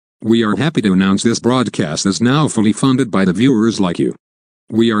We are happy to announce this broadcast is now fully funded by the viewers like you.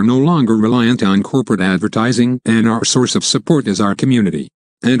 We are no longer reliant on corporate advertising, and our source of support is our community.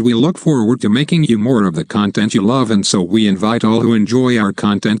 And we look forward to making you more of the content you love, and so we invite all who enjoy our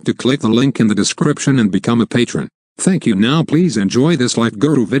content to click the link in the description and become a patron. Thank you. Now please enjoy this Light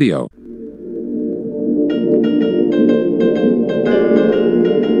Guru video.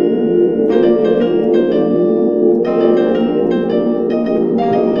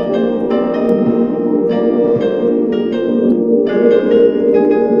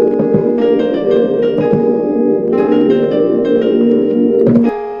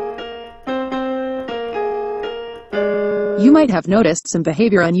 You might have noticed some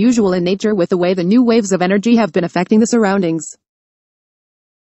behavior unusual in nature with the way the new waves of energy have been affecting the surroundings.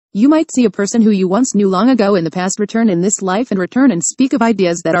 You might see a person who you once knew long ago in the past return in this life and return and speak of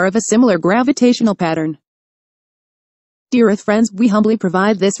ideas that are of a similar gravitational pattern. Dear Earth friends, we humbly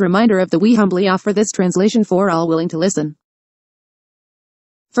provide this reminder of the we humbly offer this translation for all willing to listen.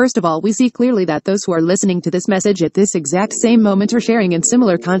 First of all, we see clearly that those who are listening to this message at this exact same moment are sharing in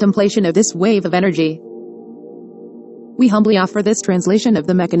similar contemplation of this wave of energy. We humbly offer this translation of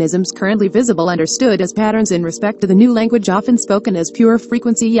the mechanisms currently visible understood as patterns in respect to the new language often spoken as pure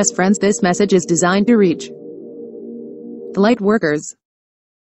frequency. Yes friends, this message is designed to reach the light workers.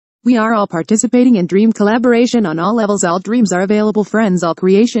 We are all participating in dream collaboration on all levels. All dreams are available friends, all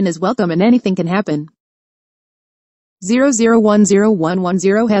creation is welcome and anything can happen.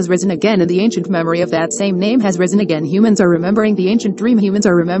 00101110 has risen again, and the ancient memory of that same name has risen again. Humans are remembering the ancient dream. Humans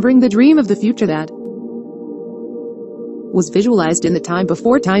are remembering the dream of the future that was visualized in the time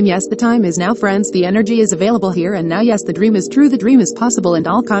before time. Yes, the time is now friends. The energy is available here and now. Yes, the dream is true. The dream is possible and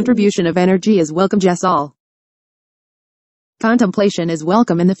all contribution of energy is welcome. Yes, all contemplation is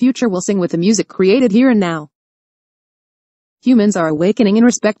welcome, and the future will sing with the music created here and now. Humans are awakening in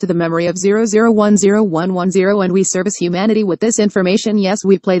respect to the memory of 00101110, and we service humanity with this information. Yes,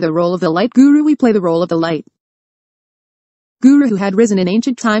 we play the role of the light guru. We play the role of the light Guru who had risen in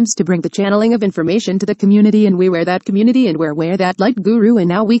ancient times to bring the channeling of information to the community, and we were that community and we're that light guru, and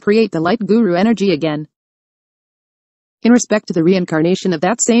now we create the light guru energy again. In respect to the reincarnation of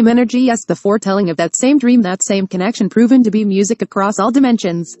that same energy, yes, the foretelling of that same dream, that same connection proven to be music across all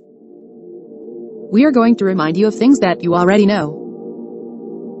dimensions. We are going to remind you of things that you already know.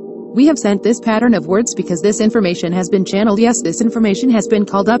 We have sent this pattern of words because this information has been channeled. Yes, this information has been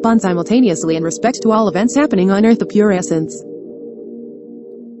called up on simultaneously in respect to all events happening on Earth. The pure essence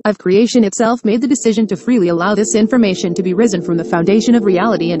of creation itself made the decision to freely allow this information to be risen from the foundation of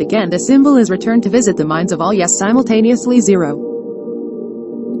reality, and again the symbol is returned to visit the minds of all. Yes, simultaneously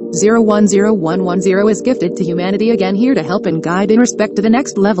 00101110 is gifted to humanity again, here to help and guide in respect to the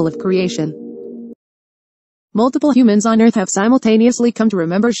next level of creation. Multiple humans on Earth have simultaneously come to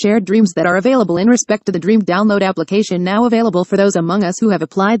remember shared dreams that are available in respect to the Dream Download application, now available for those among us who have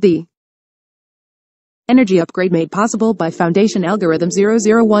applied the energy upgrade made possible by Foundation algorithm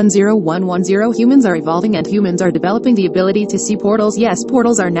 00101110. Humans are evolving and humans are developing the ability to see portals. Yes,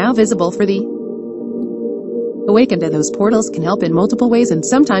 portals are now visible for the awakened, and those portals can help in multiple ways, and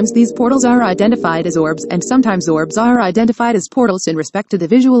sometimes these portals are identified as orbs, and sometimes orbs are identified as portals in respect to the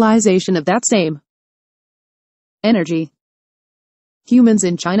visualization of that same energy. Humans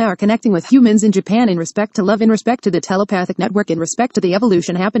in China are connecting with humans in Japan in respect to love, in respect to the telepathic network, in respect to the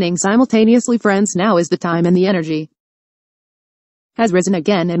evolution happening simultaneously. Friends, now is the time, and the energy has risen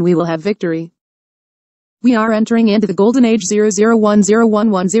again, and we will have victory. We are entering into the golden age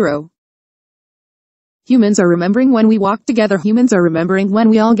 00101110. Humans are remembering when we walked together. Humans are remembering when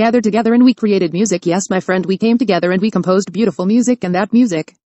we all gathered together and we created music. Yes, my friend, we came together and we composed beautiful music, and that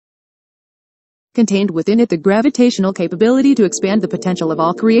music contained within it the gravitational capability to expand the potential of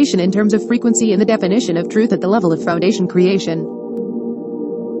all creation in terms of frequency and the definition of truth at the level of foundation creation.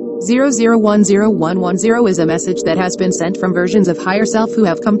 00101110 is a message that has been sent from versions of higher self who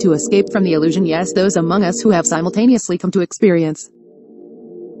have come to escape from the illusion. Yes, those among us who have simultaneously come to experience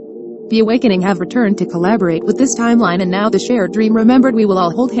the awakening have returned to collaborate with this timeline, and now the shared dream remembered. We will all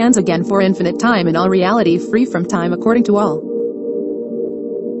hold hands again for infinite time in all reality, free from time according to all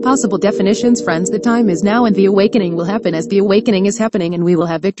possible definitions. Friends, the time is now, and the awakening will happen as the awakening is happening, and we will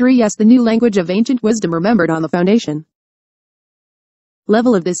have victory. Yes, the new language of ancient wisdom remembered on the foundation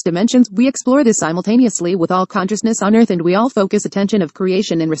level of this dimensions. We explore this simultaneously with all consciousness on Earth, and we all focus attention of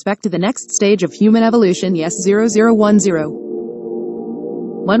creation in respect to the next stage of human evolution. Yes,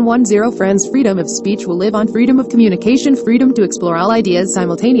 00101110 friends, freedom of speech will live on, freedom of communication, freedom to explore all ideas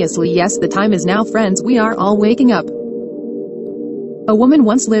simultaneously. Yes, the time is now, friends. We are all waking up. A woman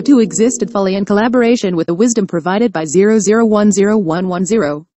once lived who existed fully in collaboration with the wisdom provided by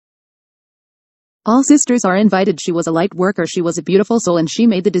 00101110. All sisters are invited. She was a light worker, she was a beautiful soul, and she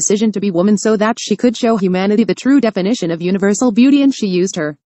made the decision to be woman so that she could show humanity the true definition of universal beauty, and she used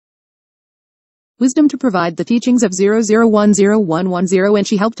her wisdom to provide the teachings of 00101110, and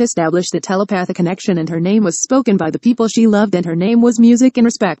she helped establish the telepathic connection, and her name was spoken by the people she loved, and her name was music in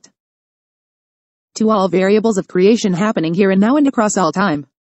respect to all variables of creation happening here and now and across all time.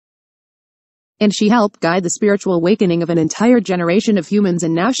 And she helped guide the spiritual awakening of an entire generation of humans,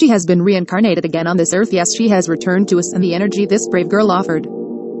 and now she has been reincarnated again on this earth. Yes, she has returned to us, and the energy this brave girl offered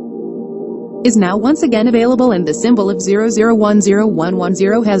is now once again available, and the symbol of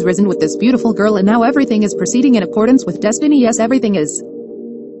 00101110 has risen with this beautiful girl, and now everything is proceeding in accordance with destiny. Yes, everything is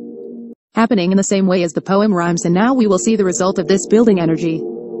happening in the same way as the poem rhymes, and now we will see the result of this building energy.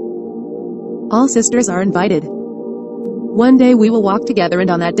 All sisters are invited. One day we will walk together, and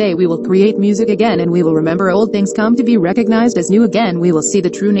on that day we will create music again, and we will remember old things come to be recognized as new again. We will see the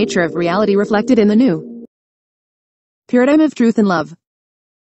true nature of reality reflected in the new paradigm of truth and love.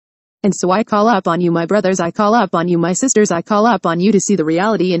 And so I call up on you, my brothers, I call up on you, my sisters, I call up on you to see the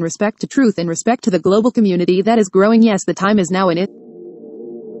reality in respect to truth, in respect to the global community that is growing. Yes, the time is now, and it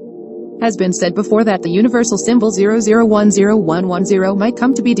has been said before that the universal symbol 00101110 might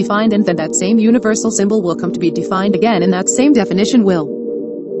come to be defined, and then that same universal symbol will come to be defined again, and that same definition will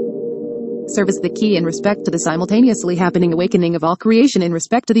serve as the key in respect to the simultaneously happening awakening of all creation, in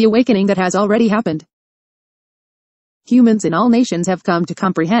respect to the awakening that has already happened. Humans in all nations have come to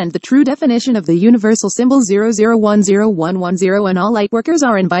comprehend the true definition of the universal symbol 00101110, and all lightworkers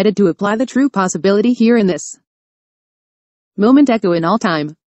are invited to apply the true possibility here in this moment, echo in all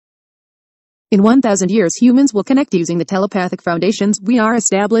time. In 1,000 years humans will connect using the telepathic foundations we are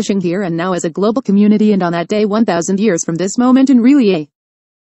establishing here and now as a global community, and on that day 1,000 years from this moment, in really a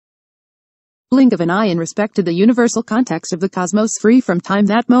blink of an eye in respect to the universal context of the cosmos, free from time,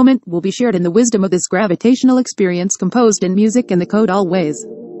 that moment will be shared in the wisdom of this gravitational experience, composed in music, and the code always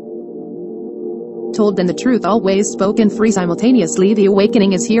told, and the truth always spoken, free simultaneously. The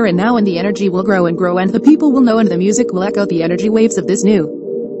awakening is here and now, and the energy will grow and grow, and the people will know, and the music will echo the energy waves of this new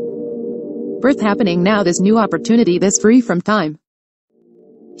birth happening now, this new opportunity, this free from time.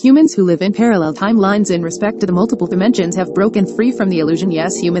 Humans who live in parallel timelines in respect to the multiple dimensions have broken free from the illusion.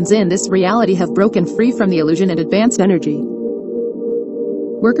 Yes, humans in this reality have broken free from the illusion, and advanced energy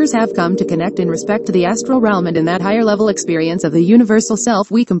workers have come to connect in respect to the astral realm, and in that higher level experience of the universal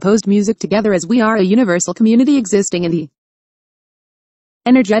self we composed music together as we are a universal community existing in the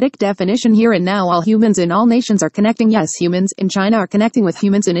energetic definition here and now. All humans in all nations are connecting. Yes, humans in China are connecting with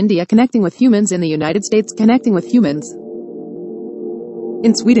humans in India, connecting with humans in the United States, connecting with humans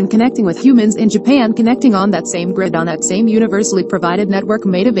in Sweden, connecting with humans in Japan, connecting on that same grid, on that same universally provided network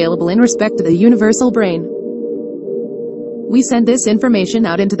made available in respect to the universal brain. We send this information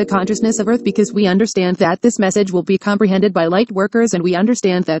out into the consciousness of Earth because we understand that this message will be comprehended by light workers, and we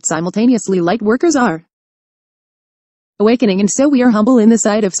understand that simultaneously light workers are awakening, and so we are humble in the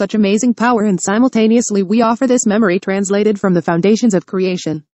sight of such amazing power, and simultaneously we offer this memory translated from the foundations of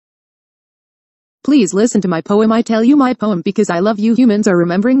creation. Please listen to my poem. I tell you my poem because I love you. Humans are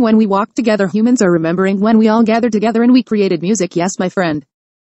remembering when we walk together. Humans are remembering when we all gathered together and we created music. Yes, my friend.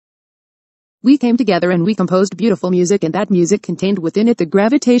 We came together and we composed beautiful music, and that music contained within it the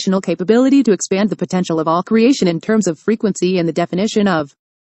gravitational capability to expand the potential of all creation in terms of frequency and the definition of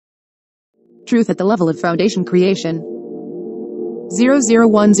truth at the level of foundation creation.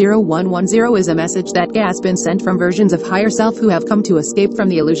 00101110 is a message that has been sent from versions of higher self who have come to escape from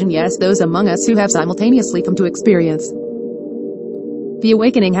the illusion. Yes, those among us who have simultaneously come to experience the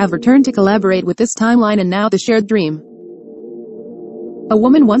awakening have returned to collaborate with this timeline and now the shared dream. A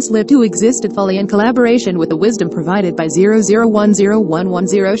woman once lived who existed fully in collaboration with the wisdom provided by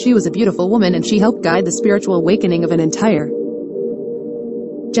 00101110. She was a beautiful woman, and she helped guide the spiritual awakening of an entire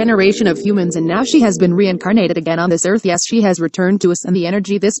generation of humans, and now she has been reincarnated again on this earth. Yes, she has returned to us, and the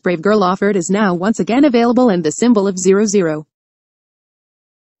energy this brave girl offered is now once again available, and the symbol of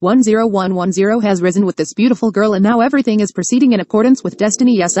 00101110 has risen with this beautiful girl, and now everything is proceeding in accordance with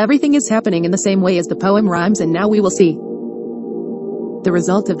destiny. Yes, everything is happening in the same way as the poem rhymes, and now we will see the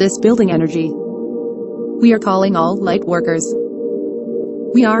result of this building energy. We are calling all light workers.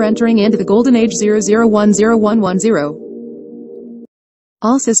 We are entering into the golden age 00101110.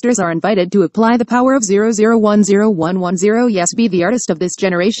 All sisters are invited to apply the power of 00101110. Yes, be the artist of this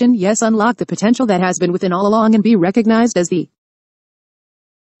generation. Yes, unlock the potential that has been within all along and be recognized as the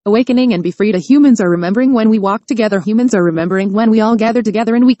awakening, and be free to. Humans are remembering when we walk together. Humans are remembering when we all gathered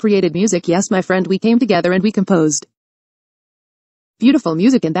together and we created music. Yes, my friend, we came together and we composed beautiful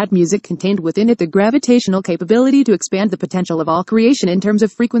music, and that music contained within it the gravitational capability to expand the potential of all creation in terms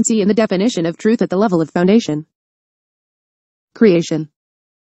of frequency and the definition of truth at the level of foundation. Creation.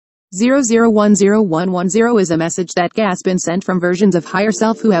 00101110 is a message that has been sent from versions of higher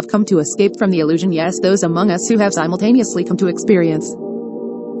self who have come to escape from the illusion, yes, those among us who have simultaneously come to experience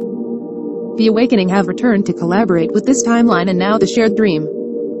the awakening have returned to collaborate with this timeline and now the shared dream.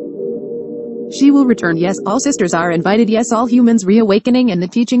 She will return, yes, all sisters are invited, yes, all humans reawakening, and the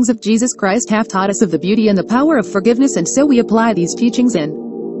teachings of Jesus Christ have taught us of the beauty and the power of forgiveness, and so we apply these teachings in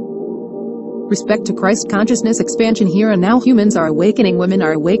respect to Christ consciousness expansion. Here and now humans are awakening, women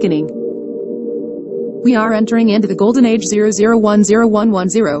are awakening. We are entering into the golden age.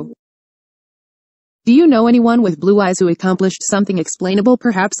 00101110. Do you know anyone with blue eyes who accomplished something explainable,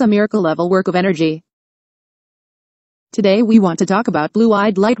 perhaps a miracle level work of energy? Today we want to talk about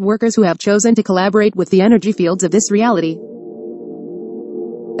blue-eyed light workers who have chosen to collaborate with the energy fields of this reality.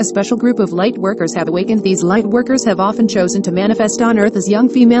 A special group of light workers have awakened. These light workers have often chosen to manifest on Earth as young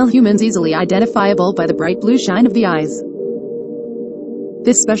female humans, easily identifiable by the bright blue shine of the eyes.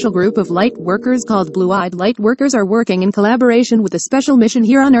 This special group of light workers, called blue-eyed light workers, are working in collaboration with a special mission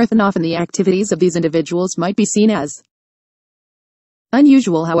here on Earth, and often the activities of these individuals might be seen as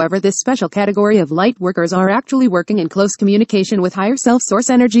unusual. However, this special category of light workers are actually working in close communication with higher self source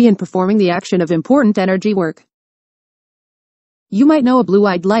energy and performing the action of important energy work. You might know a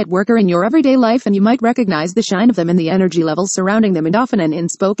blue-eyed light worker in your everyday life, and you might recognize the shine of them in the energy levels surrounding them, and often an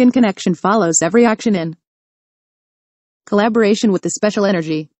unspoken connection follows every action in collaboration with the special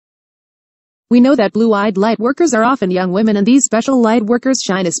energy. We know that blue-eyed light workers are often young women, and these special light workers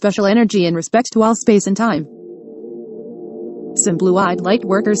shine a special energy in respect to all space and time. Some blue-eyed light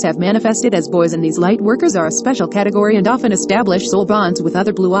workers have manifested as boys, and these light workers are a special category and often establish soul bonds with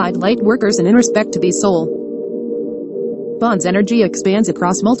other blue-eyed light workers, and in respect to these soul bonds, energy expands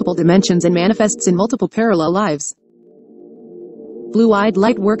across multiple dimensions and manifests in multiple parallel lives. Blue-eyed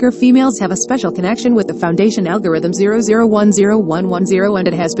light worker females have a special connection with the foundation algorithm 00101110, and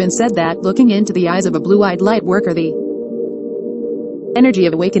it has been said that looking into the eyes of a blue-eyed light worker, the energy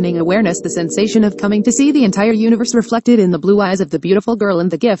of awakening awareness, the sensation of coming to see the entire universe reflected in the blue eyes of the beautiful girl,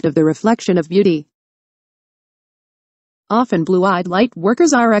 and the gift of the reflection of beauty. Often blue-eyed light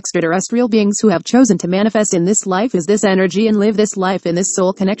workers are extraterrestrial beings who have chosen to manifest in this life as this energy and live this life in this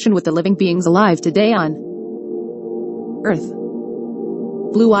soul connection with the living beings alive today on Earth.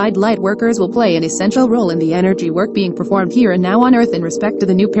 Blue-eyed light workers will play an essential role in the energy work being performed here and now on Earth in respect to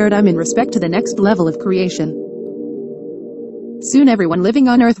the new paradigm, in respect to the next level of creation. Soon everyone living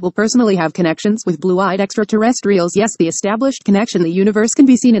on Earth will personally have connections with blue-eyed extraterrestrials. Yes, the established connection, the universe can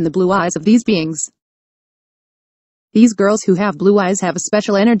be seen in the blue eyes of these beings. These girls who have blue eyes have a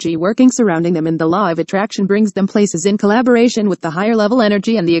special energy working surrounding them, and the law of attraction brings them places in collaboration with the higher level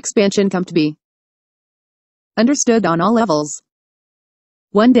energy, and the expansion come to be understood on all levels.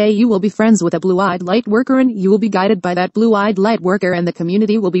 One day you will be friends with a blue-eyed light worker, and you will be guided by that blue-eyed light worker, and the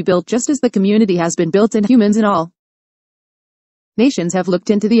community will be built just as the community has been built, and humans in all nations have looked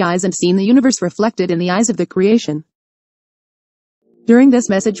into the eyes and seen the universe reflected in the eyes of the creation. During this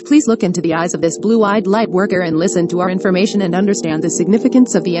message, please look into the eyes of this blue-eyed light worker and listen to our information and understand the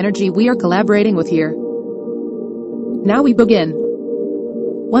significance of the energy we are collaborating with here. Now we begin.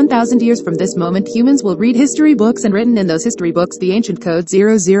 1,000 years from this moment, humans will read history books, and written in those history books the ancient code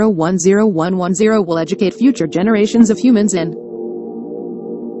 00101110 will educate future generations of humans in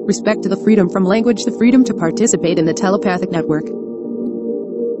respect to the freedom from language, the freedom to participate in the telepathic network.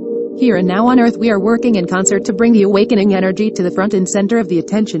 Here and now on Earth we are working in concert to bring the awakening energy to the front and center of the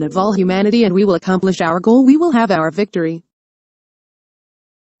attention of all humanity, and we will accomplish our goal. We will have our victory.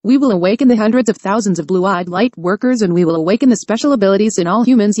 We will awaken the hundreds of thousands of blue-eyed light workers, and we will awaken the special abilities in all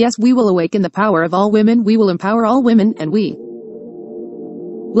humans. Yes, we will awaken the power of all women. We will empower all women, and we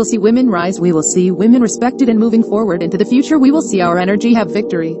will see women rise. We will see women respected, and moving forward into the future we will see our energy have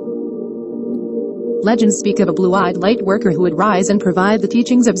victory. Legends speak of a blue-eyed light worker who would rise and provide the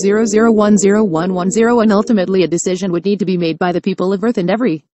teachings of 00101110, and ultimately a decision would need to be made by the people of Earth, and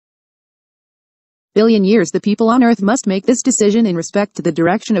every billion years the people on Earth must make this decision in respect to the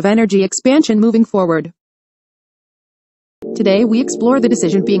direction of energy expansion moving forward. Today we explore the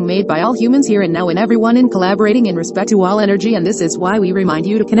decision being made by all humans here and now, and everyone in collaborating in respect to all energy, and this is why we remind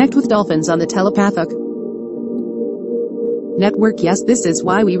you to connect with dolphins on the telepathic network. Yes, this is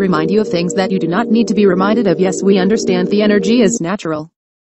why we remind you of things that you do not need to be reminded of. Yes, we understand the energy is natural.